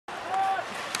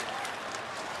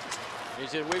He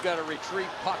said, we've got to retrieve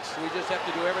pucks. We just have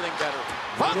to do everything better.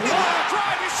 From the line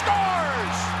drive, he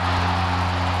scores!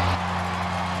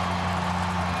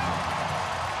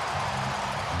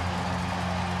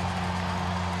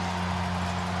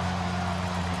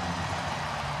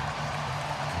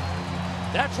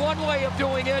 That's one way of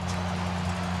doing it.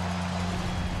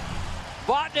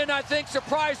 Vatanen, I think,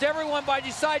 surprised everyone by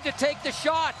deciding to take the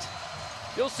shot.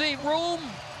 You'll see room.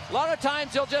 A lot of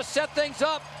times he'll just set things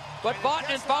up. But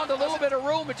Vatanen found a little bit of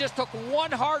room and just took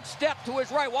one hard step to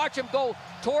his right. Watch him go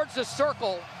towards the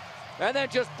circle and then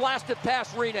just blasted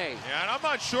past Rinne. Yeah, and I'm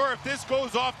not sure if this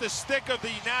goes off the stick of the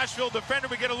Nashville defender.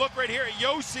 We get a look right here at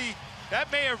Josi.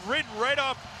 That may have ridden right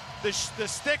up the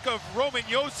stick of Roman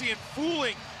Josi and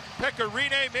fooling Pekka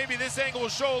Rinne. Maybe this angle will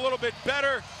show a little bit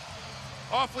better.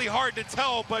 Awfully hard to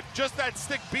tell, but just that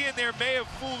stick being there may have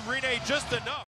fooled Rinne just enough.